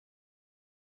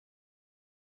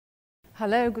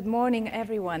Hello, good morning,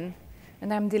 everyone,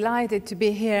 and I'm delighted to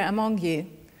be here among you.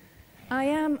 I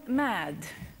am mad.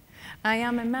 I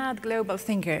am a mad global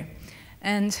thinker,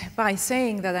 and by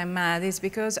saying that I'm mad is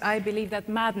because I believe that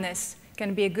madness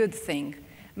can be a good thing.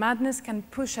 Madness can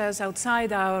push us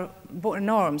outside our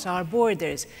norms, our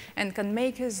borders, and can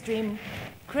make us dream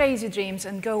crazy dreams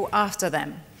and go after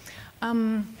them.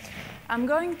 I'm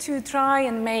going to try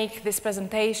and make this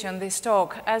presentation, this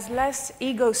talk, as less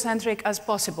egocentric as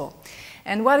possible.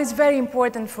 And what is very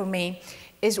important for me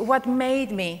is what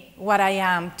made me what I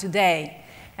am today.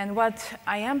 And what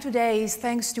I am today is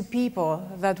thanks to people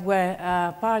that were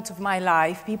part of my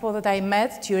life, people that I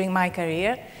met during my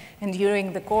career and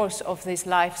during the course of this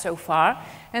life so far,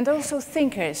 and also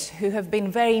thinkers who have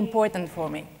been very important for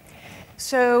me.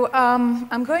 So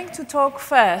I'm going to talk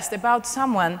first about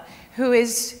someone who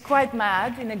is quite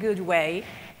mad in a good way.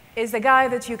 Is the guy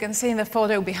that you can see in the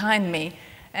photo behind me,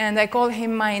 and I call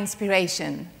him my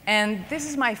inspiration. And this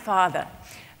is my father.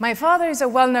 My father is a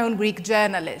well-known Greek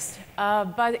journalist,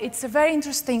 but it's a very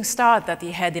interesting start that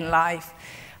he had in life.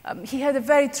 He had a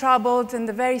very troubled and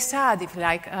a very sad, if you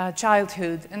like,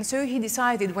 childhood, and so he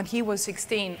decided when he was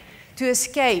 16 to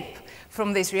escape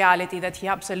from this reality that he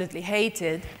absolutely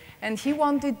hated. And he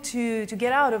wanted to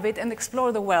get out of it and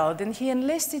explore the world. And he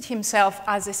enlisted himself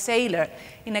as a sailor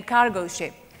in a cargo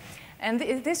ship. And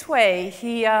this way,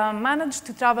 he managed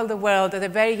to travel the world at a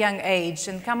very young age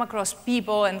and come across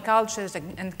people and cultures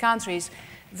and countries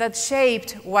that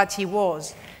shaped what he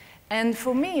was. And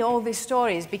for me, all these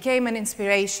stories became an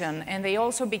inspiration, and they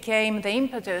also became the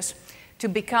impetus to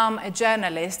become a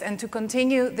journalist and to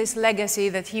continue this legacy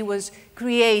that he was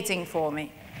creating for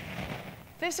me.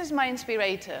 This is my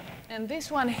inspirator, and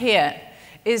this one here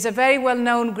is a very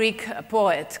well-known Greek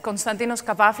poet, Konstantinos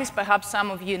Kavafis. Perhaps some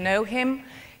of you know him.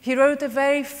 He wrote a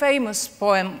very famous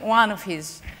poem. One of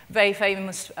his very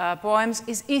famous poems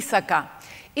is Ithaca.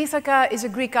 Ithaca is a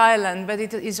Greek island, but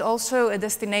it is also a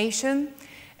destination,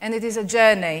 and it is a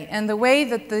journey. And the way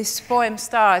that this poem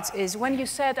starts is, when you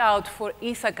set out for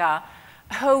Ithaca,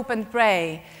 hope and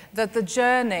pray that the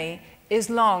journey is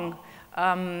long.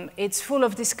 It's full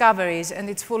of discoveries and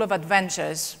it's full of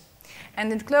adventures.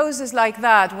 And it closes like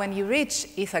that. When you reach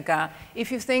Ithaca,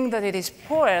 if you think that it is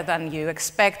poorer than you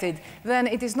expected, then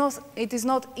it is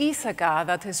not Ithaca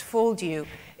that has fooled you.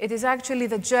 It is actually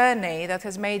the journey that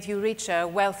has made you richer,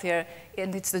 wealthier,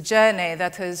 and it's the journey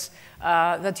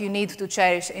that you need to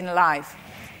cherish in life.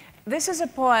 This is a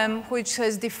poem which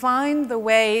has defined the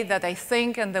way that I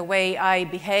think and the way I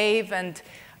behave and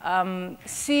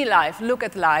see life, look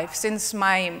at life, since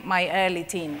my early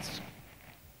teens.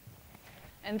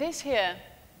 And this here,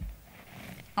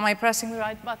 am I pressing the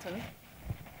right button?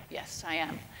 Yes, I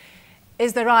am,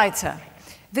 is the writer.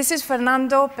 This is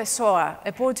Fernando Pessoa,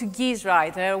 a Portuguese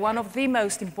writer, one of the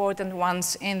most important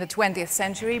ones in the 20th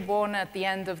century, born at the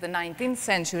end of the 19th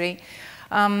century.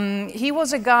 He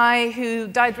was a guy who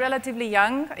died relatively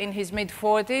young, in his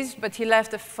mid-40s, but he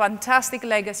left a fantastic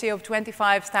legacy of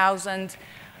 25,000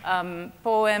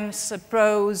 poems,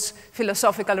 prose,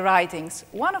 philosophical writings.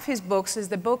 One of his books is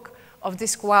the Book of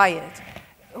Disquiet,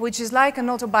 which is like an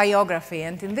autobiography.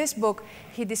 And in this book,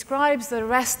 he describes the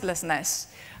restlessness,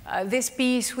 this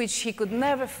peace which he could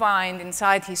never find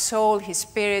inside his soul, his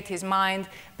spirit, his mind,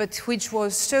 but which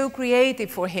was so creative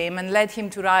for him and led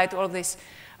him to write all this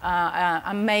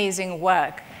amazing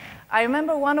work. I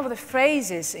remember one of the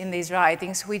phrases in these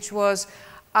writings, which was,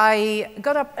 I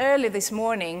got up early this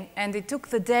morning, and it took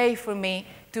the day for me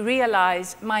to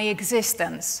realize my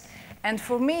existence. And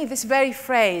for me, this very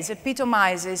phrase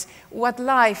epitomizes what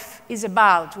life is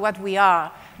about, what we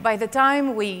are. By the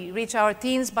time we reach our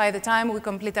teens, by the time we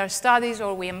complete our studies,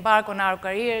 or we embark on our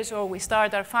careers, or we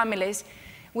start our families,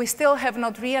 we still have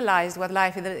not realized what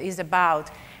life is about.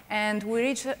 And we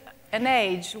reach an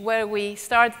age where we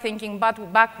start thinking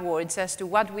backwards as to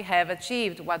what we have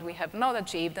achieved, what we have not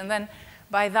achieved, and then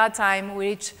by that time, we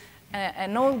reach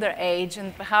an older age,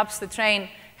 and perhaps the train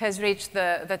has reached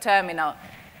the terminal.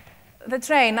 The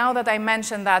train, now that I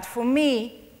mentioned that, for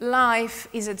me, life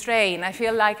is a train. I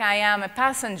feel like I am a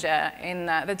passenger in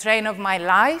the train of my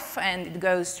life, and it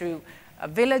goes through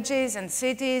villages and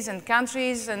cities and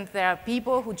countries, and there are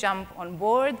people who jump on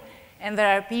board, and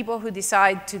there are people who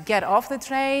decide to get off the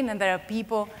train, and there are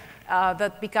people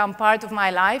that become part of my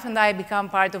life, and I become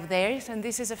part of theirs. And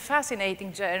this is a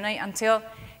fascinating journey until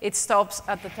it stops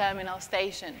at the terminal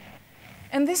station.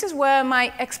 And this is where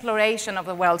my exploration of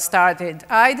the world started.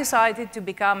 I decided to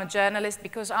become a journalist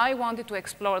because I wanted to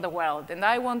explore the world, and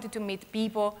I wanted to meet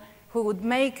people who would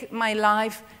make my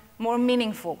life more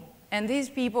meaningful. And these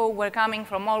people were coming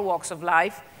from all walks of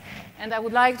life, and I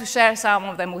would like to share some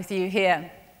of them with you here.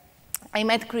 I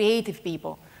met creative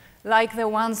people, like the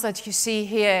ones that you see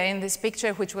here in this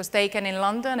picture, which was taken in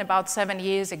London about 7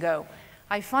 years ago.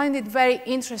 I find it very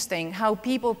interesting how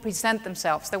people present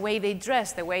themselves, the way they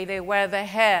dress, the way they wear their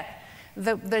hair,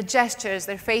 their gestures,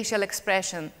 their facial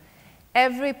expression.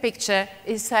 Every picture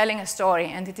is telling a story,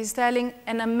 and it is telling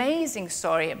an amazing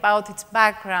story about its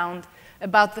background,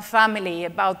 about the family,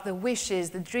 about the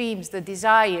wishes, the dreams, the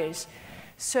desires.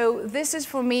 So this is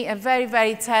for me a very,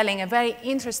 very telling, a very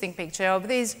interesting picture of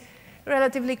these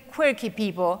relatively quirky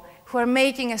people who are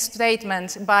making a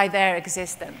statement by their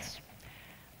existence.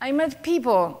 I met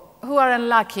people who are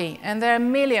unlucky, and there are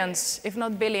millions, if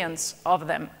not billions, of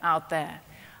them out there.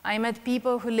 I met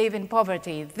people who live in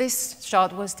poverty. This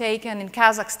shot was taken in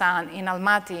Kazakhstan, in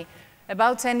Almaty,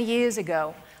 about 10 years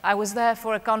ago. I was there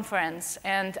for a conference,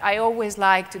 and I always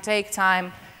like to take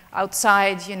time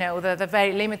outside, you know, the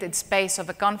very limited space of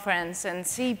a conference and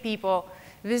see people,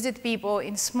 visit people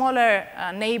in smaller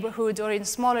neighborhoods or in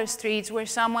smaller streets where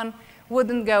someone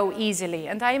wouldn't go easily.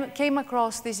 And I came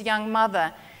across this young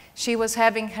mother. She was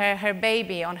having her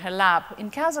baby on her lap.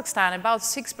 In Kazakhstan, about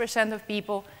 6% of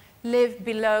people live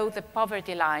below the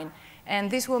poverty line. And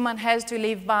this woman has to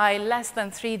live by less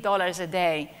than $3 a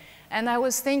day. And I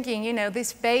was thinking, you know,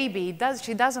 this baby,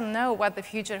 she doesn't know what the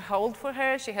future holds for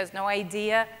her. She has no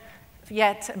idea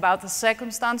yet about the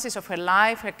circumstances of her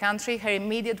life, her country, her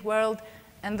immediate world,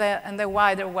 and the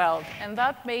wider world. And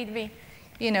that made me,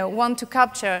 you know, want to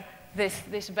capture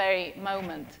this very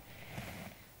moment.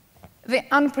 The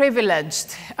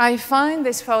unprivileged. I find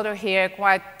this photo here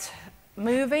quite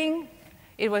moving.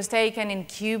 It was taken in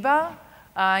Cuba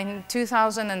in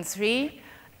 2003.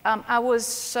 I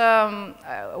was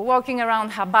walking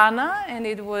around Havana, and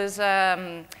it was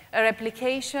a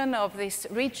replication of this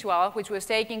ritual which was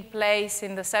taking place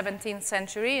in the 17th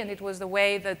century, and it was the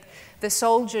way that the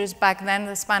soldiers back then,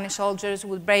 the Spanish soldiers,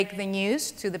 would break the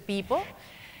news to the people.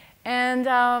 And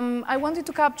I wanted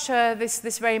to capture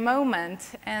this very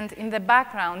moment, and in the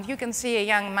background you can see a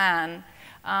young man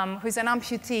who's an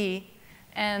amputee,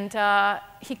 and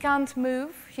he can't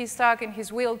move. He's stuck in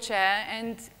his wheelchair,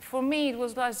 and for me it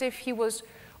was as if he was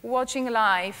watching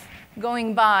life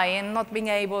going by and not being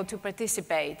able to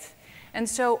participate. And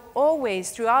so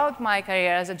always, throughout my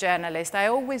career as a journalist, I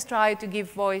always try to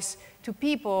give voice to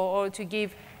people, or to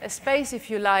give a space, if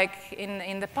you like,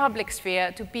 in the public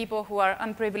sphere to people who are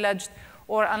unprivileged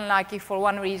or unlucky for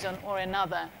one reason or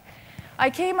another. I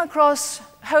came across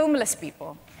homeless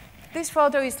people. This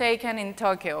photo is taken in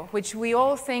Tokyo, which we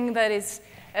all think that is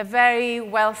a very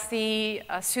wealthy,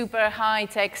 super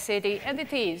high-tech city, and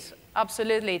it is,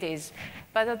 absolutely it is.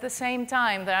 But at the same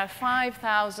time, there are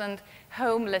 5,000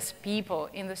 homeless people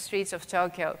in the streets of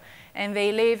Tokyo, and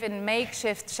they live in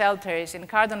makeshift shelters, in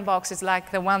carton boxes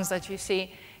like the ones that you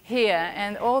see here,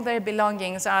 and all their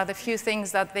belongings are the few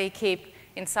things that they keep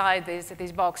inside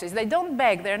these boxes. They don't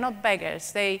beg, they're not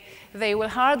beggars. They will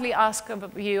hardly ask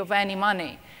you of any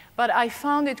money. But I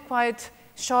found it quite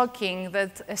shocking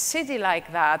that a city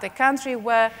like that, a country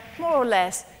where more or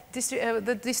less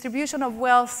the distribution of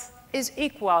wealth is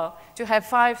equal, to have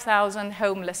 5,000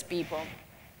 homeless people.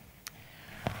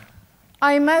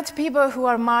 I met people who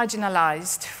are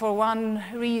marginalized for one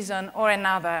reason or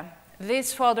another.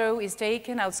 This photo is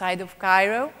taken outside of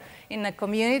Cairo in a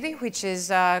community which is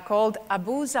called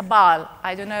Abu Zabal.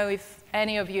 I don't know if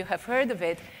any of you have heard of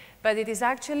it, but it is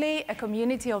actually a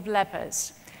community of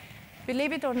lepers.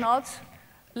 Believe it or not,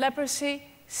 leprosy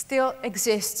still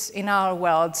exists in our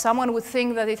world. Someone would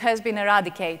think that it has been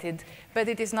eradicated, but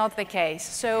it is not the case.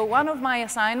 So one of my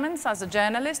assignments as a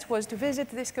journalist was to visit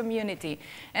this community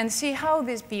and see how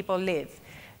these people live.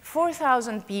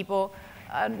 4,000 people,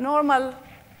 normal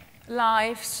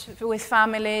lives with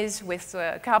families, with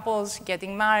couples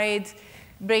getting married,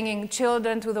 bringing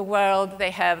children to the world.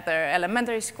 They have their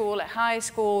elementary school, a high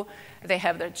school, they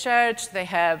have their church, they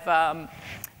have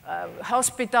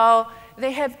hospital,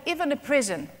 they have even a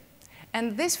prison.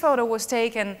 And this photo was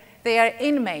taken, they are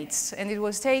inmates, and it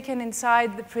was taken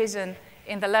inside the prison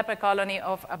in the leper colony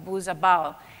of Abu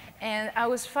Zabal. And I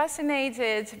was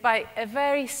fascinated by a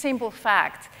very simple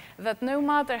fact, that no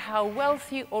matter how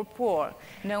wealthy or poor,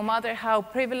 no matter how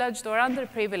privileged or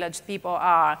underprivileged people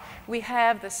are, we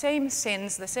have the same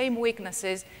sins, the same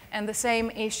weaknesses, and the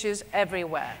same issues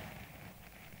everywhere.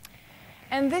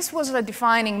 And this was a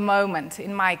defining moment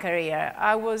in my career.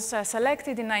 I was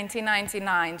selected in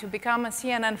 1999 to become a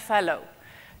CNN fellow.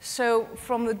 So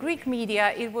from the Greek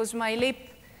media, it was my leap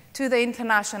to the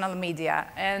international media.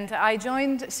 And I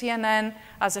joined CNN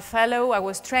as a fellow. I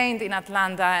was trained in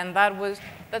Atlanta, and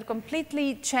that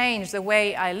completely changed the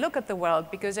way I look at the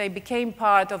world, because I became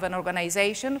part of an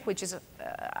organization which is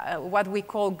what we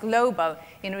call global,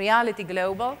 in reality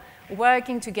global,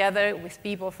 working together with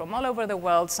people from all over the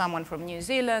world, someone from New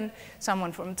Zealand,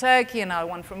 someone from Turkey, another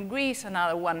one from Greece,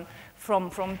 another one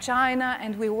from China,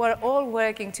 and we were all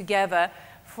working together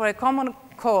for a common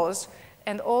cause,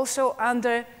 and also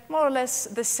under more or less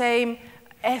the same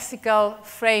ethical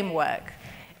framework.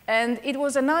 And it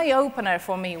was an eye-opener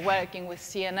for me working with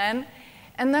CNN.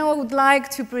 And now I would like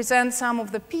to present some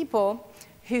of the people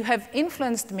who have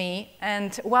influenced me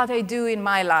and what I do in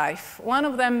my life. One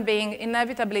of them being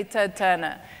inevitably Ted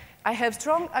Turner. I have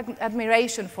strong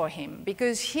admiration for him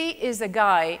because he is the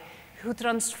guy who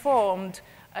transformed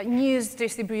news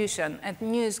distribution and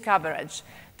news coverage.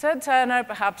 Ted Turner,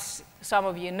 perhaps some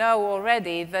of you know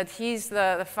already that he's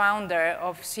the founder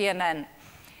of CNN.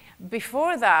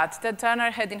 Before that, Ted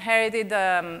Turner had inherited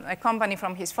a company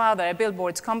from his father, a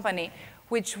billboards company,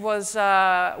 which was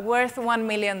worth $1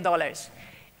 million.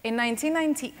 In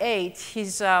 1998,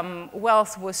 his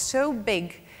wealth was so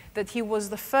big that he was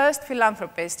the first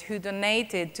philanthropist who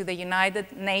donated to the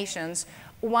United Nations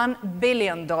 $1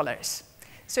 billion.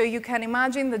 So you can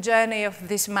imagine the journey of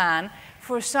this man.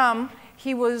 For some,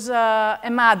 he was a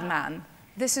madman.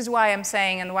 This is why I'm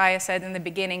saying, and why I said in the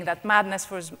beginning, that madness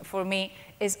for me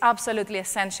is absolutely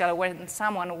essential when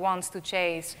someone wants to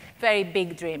chase very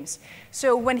big dreams.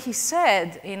 So when he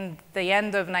said in the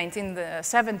end of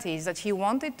 1970s that he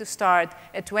wanted to start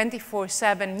a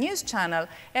 24/7 news channel,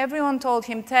 everyone told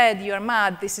him, Ted, you're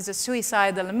mad, this is a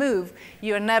suicidal move,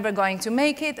 you're never going to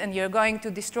make it, and you're going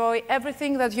to destroy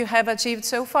everything that you have achieved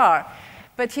so far.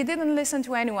 But he didn't listen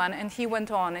to anyone, and he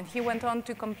went on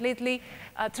to completely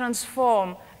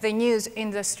transform the news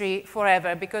industry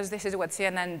forever, because this is what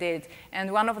CNN did.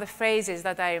 And one of the phrases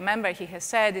that I remember he has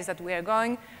said is that we are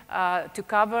going to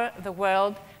cover the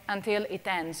world until it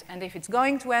ends. And if it's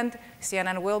going to end,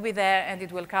 CNN will be there, and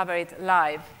it will cover it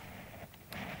live.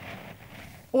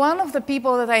 One of the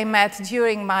people that I met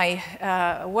during my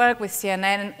work with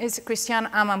CNN is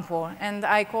Christiane Amanpour, and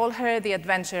I call her the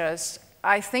adventurous.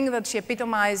 I think that she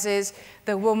epitomizes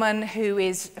the woman who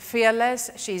is fearless,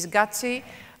 she's gutsy,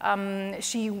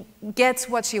 she gets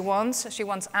what she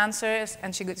wants answers,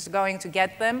 and she's going to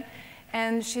get them.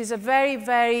 And she's a very,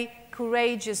 very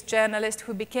courageous journalist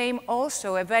who became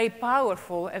also a very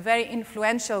powerful, a very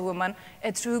influential woman,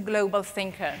 a true global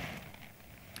thinker.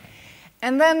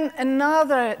 And then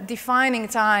another defining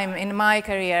time in my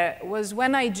career was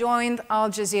when I joined Al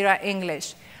Jazeera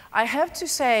English. I have to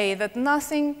say that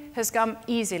nothing has come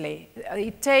easily.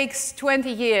 It takes 20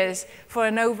 years for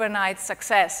an overnight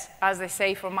success, as they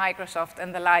say for Microsoft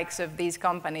and the likes of these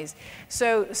companies.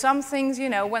 So some things, you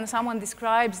know, when someone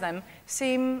describes them,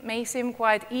 may seem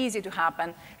quite easy to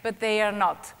happen, but they are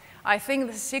not. I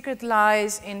think the secret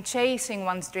lies in chasing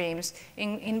one's dreams,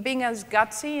 in being as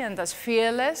gutsy and as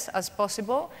fearless as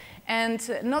possible, and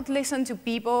not listen to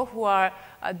people who are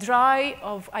dry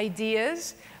of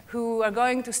ideas, who are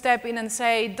going to step in and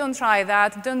say, don't try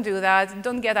that, don't do that,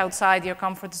 don't get outside your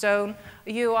comfort zone.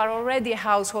 You are already a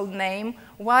household name.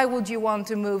 Why would you want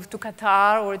to move to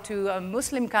Qatar or to a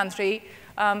Muslim country?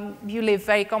 You live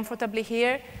very comfortably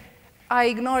here. I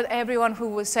ignored everyone who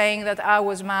was saying that I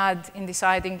was mad in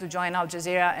deciding to join Al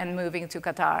Jazeera and moving to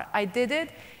Qatar. I did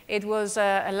it. It was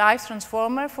a life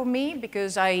transformer for me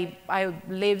because I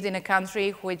lived in a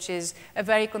country which is a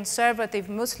very conservative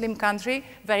Muslim country,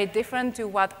 very different to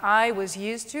what I was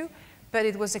used to, but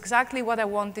it was exactly what I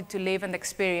wanted to live and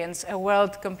experience, a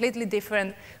world completely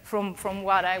different from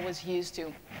what I was used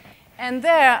to. And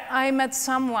there I met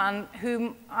someone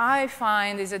whom I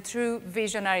find is a true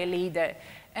visionary leader.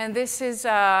 And this is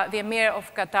the Emir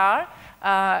of Qatar,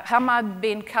 Hamad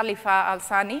bin Khalifa Al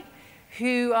Thani,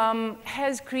 who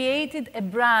has created a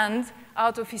brand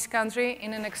out of his country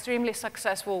in an extremely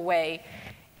successful way.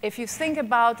 If you think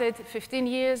about it, 15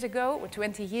 years ago or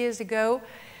 20 years ago,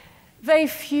 very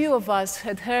few of us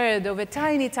had heard of a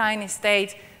tiny, tiny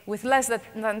state with less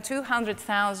than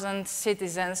 200,000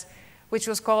 citizens, which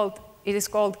was called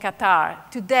Qatar.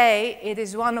 Today, it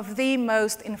is one of the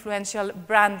most influential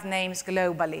brand names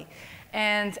globally.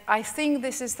 And I think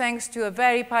this is thanks to a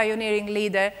very pioneering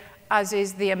leader, as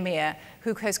is the Emir,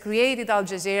 who has created Al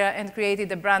Jazeera and created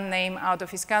a brand name out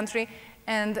of his country,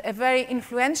 and a very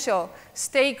influential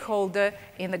stakeholder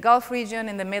in the Gulf region,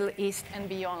 in the Middle East, and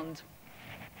beyond.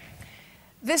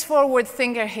 This forward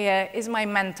thinker here is my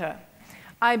mentor.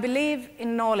 I believe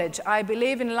in knowledge. I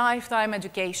believe in lifetime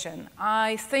education.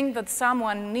 I think that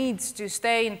someone needs to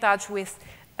stay in touch with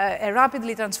a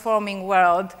rapidly transforming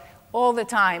world all the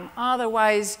time.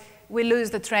 Otherwise, we lose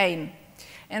the train.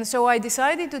 And so I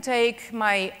decided to take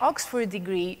my Oxford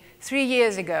degree 3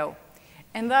 years ago.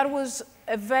 And that was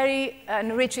a very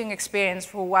enriching experience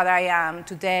for what I am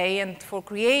today and for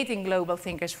creating Global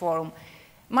Thinkers Forum.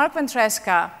 Mark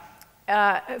Ventresca,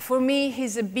 for me,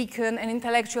 he's a beacon, an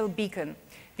intellectual beacon,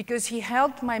 because he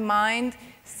helped my mind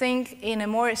think in a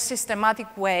more systematic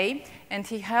way, and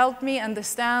he helped me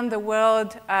understand the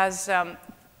world as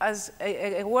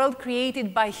a world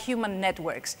created by human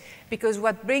networks, because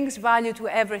what brings value to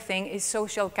everything is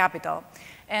social capital,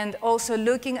 and also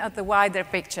looking at the wider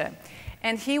picture.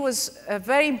 And he was a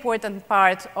very important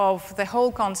part of the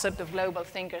whole concept of Global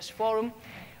Thinkers Forum,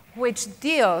 which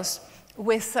deals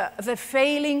with the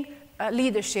failing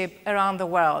leadership around the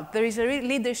world. There is a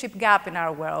leadership gap in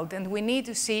our world, and we need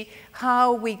to see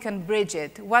how we can bridge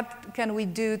it. What can we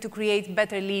do to create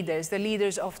better leaders, the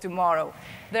leaders of tomorrow?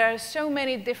 There are so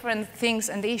many different things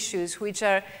and issues which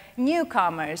are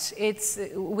newcomers.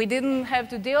 We didn't have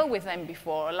to deal with them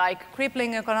before, like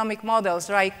crippling economic models,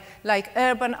 like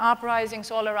urban uprisings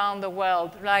all around the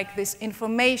world, like this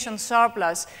information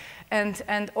surplus,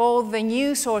 and all the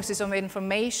new sources of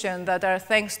information that are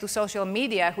thanks to social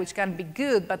media, which can be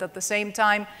good, but at the same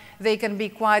time, they can be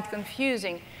quite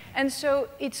confusing. And so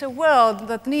it's a world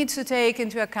that needs to take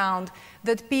into account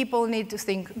that people need to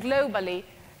think globally,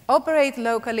 operate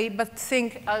locally, but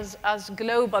think as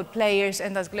global players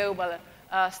and as global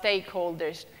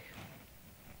stakeholders.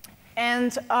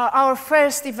 And our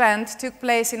first event took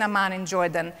place in Amman in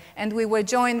Jordan, and we were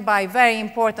joined by a very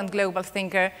important global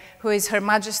thinker, who is Her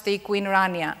Majesty Queen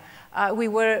Rania. We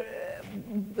were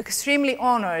extremely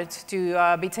honored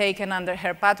to be taken under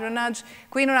her patronage.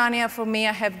 Queen Rania, for me,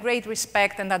 I have great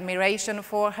respect and admiration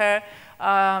for her.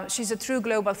 She's a true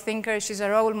global thinker. She's a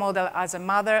role model as a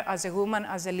mother, as a woman,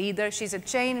 as a leader. She's a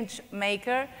change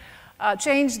maker.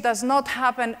 Change does not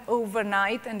happen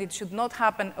overnight, and it should not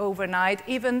happen overnight,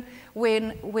 even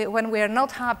when we are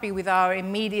not happy with our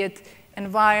immediate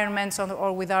environments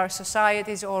or with our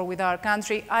societies or with our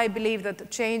country. I believe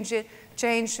that change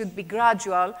should be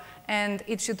gradual, and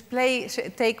it should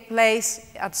take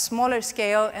place at smaller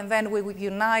scale, and then we will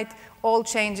unite all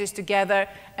changes together,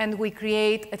 and we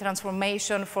create a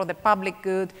transformation for the public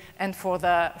good and for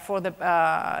the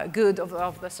good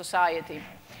of the society.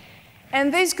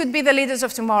 And these could be the leaders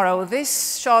of tomorrow.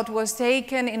 This shot was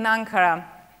taken in Ankara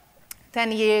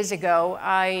 10 years ago.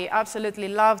 I absolutely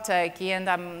love Turkey, and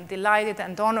I'm delighted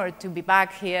and honored to be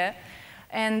back here.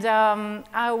 And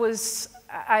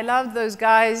I love those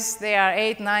guys. They are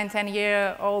 8, 9,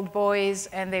 10-year-old boys,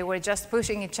 and they were just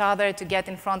pushing each other to get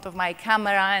in front of my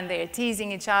camera, and they're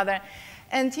teasing each other.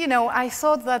 And, you know, I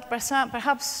thought that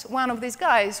perhaps one of these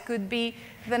guys could be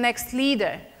the next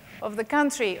leader of the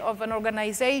country, of an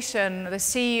organization, the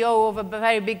CEO of a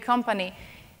very big company.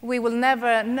 We will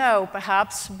never know,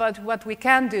 perhaps, but what we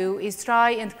can do is try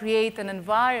and create an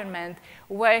environment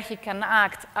where he can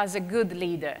act as a good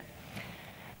leader.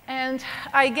 And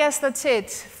I guess that's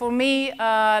it. For me,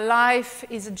 life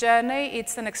is a journey.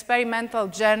 It's an experimental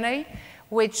journey,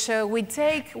 which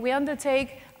we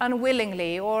undertake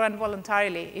unwillingly or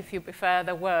involuntarily, if you prefer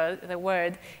the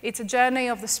word. It's a journey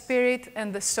of the spirit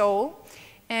and the soul,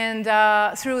 and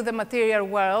through the material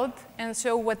world. And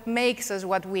so what makes us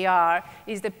what we are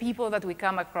is the people that we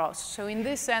come across. So in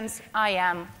this sense, I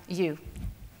am you.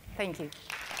 Thank you.